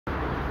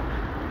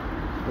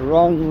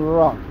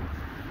Wrong.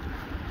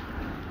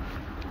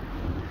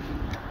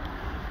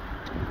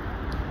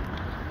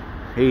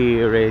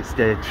 Here is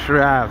the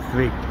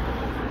traffic.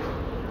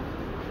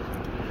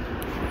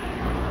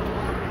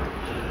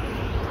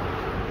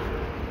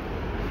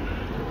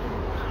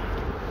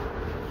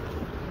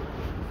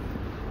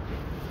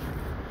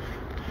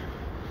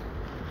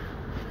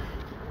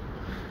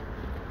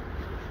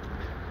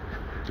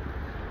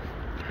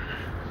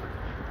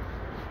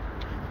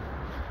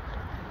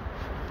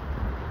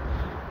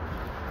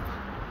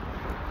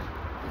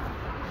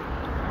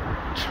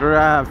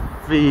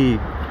 Traffic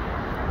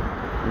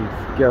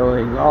is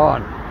going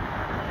on.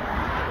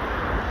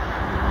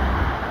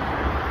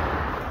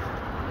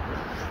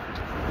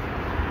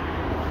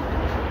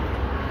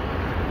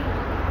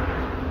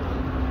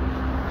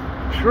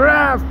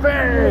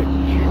 Traffic!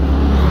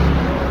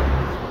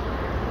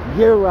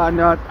 You are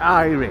not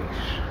Irish.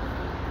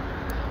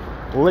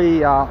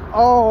 We are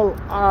all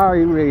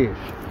Irish.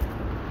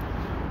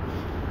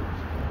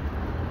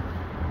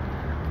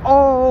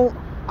 All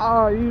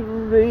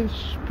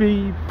Irish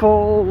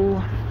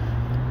people.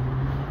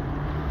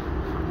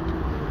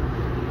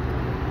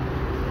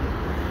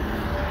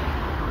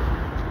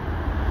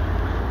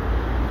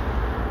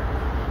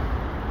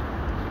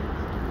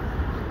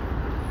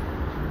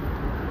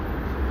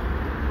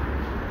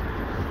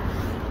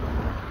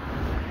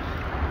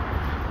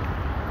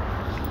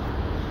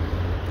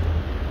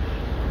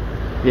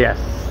 Yes,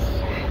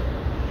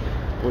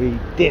 we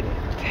did it.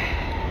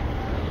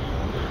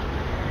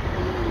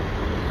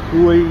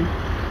 We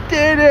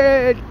did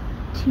it!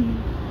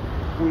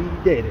 We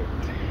did it.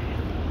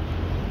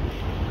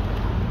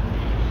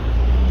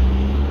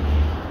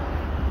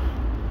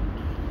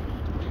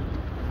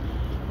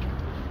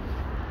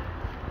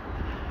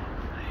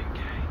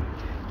 Okay.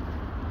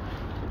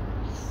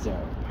 So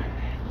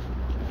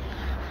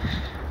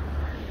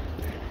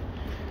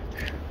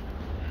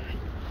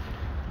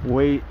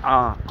we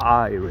are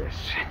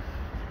Irish,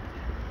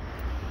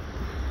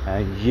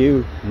 and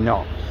you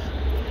not.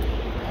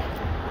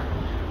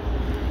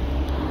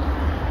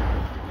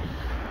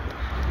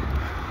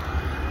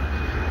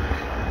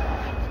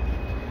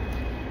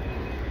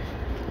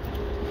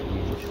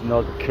 It's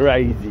not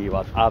crazy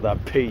what other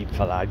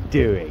people are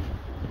doing.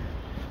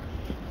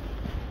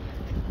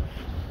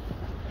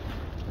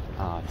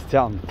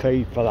 Some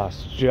people are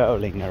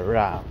strolling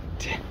around.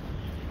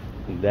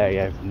 They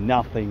have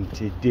nothing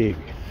to do.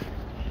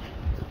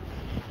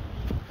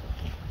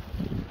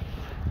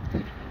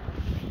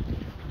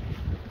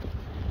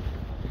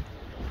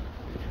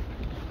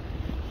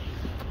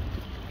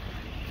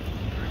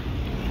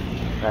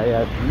 They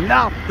have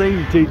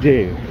nothing to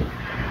do.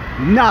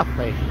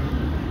 Nothing.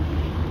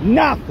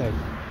 Nothing.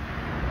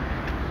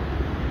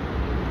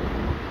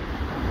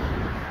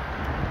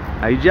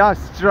 They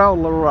just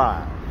stroll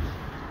around.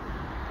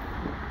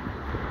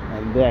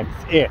 And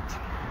that's it.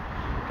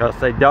 Because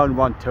they don't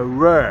want to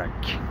work.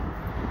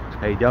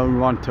 They don't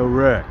want to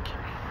work.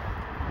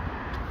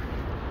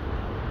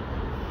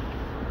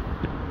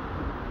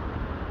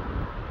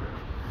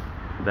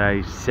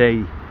 They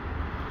say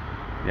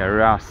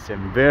there are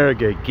some very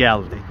good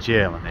geld in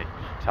Germany,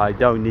 so I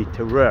don't need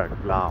to work,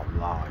 blah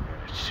blah,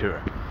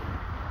 sure.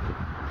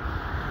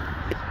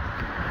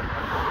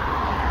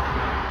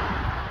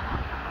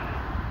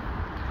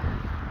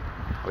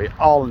 We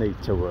all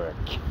need to work.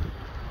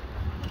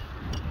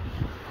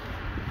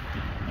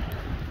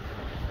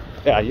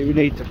 Yeah, you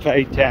need to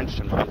pay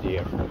attention, my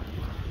dear.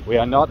 We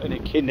are not in a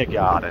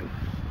kindergarten.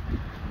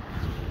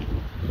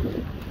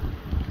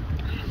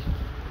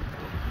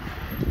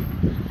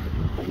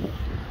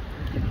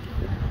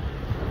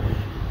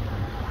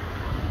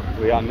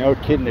 We are no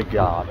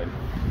kindergarten.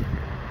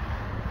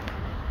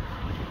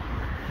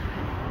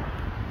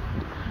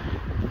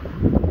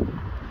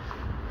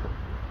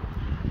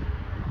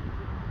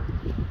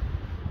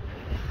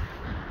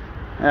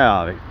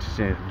 Yeah, it's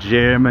a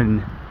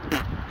German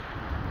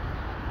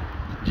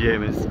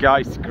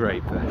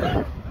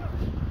skyscraper.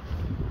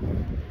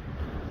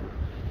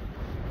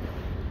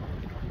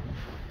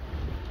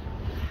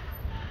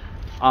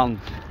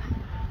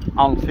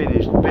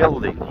 Unfinished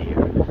building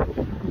here.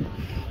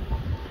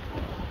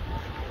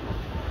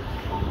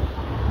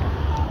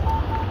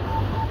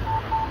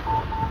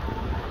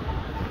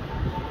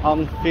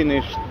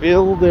 Unfinished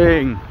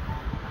building.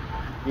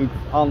 It's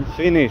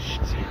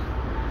unfinished.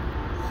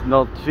 It's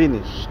not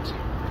finished.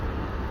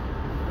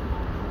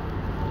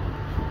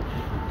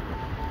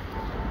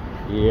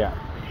 Yeah.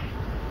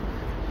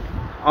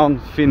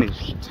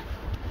 Unfinished.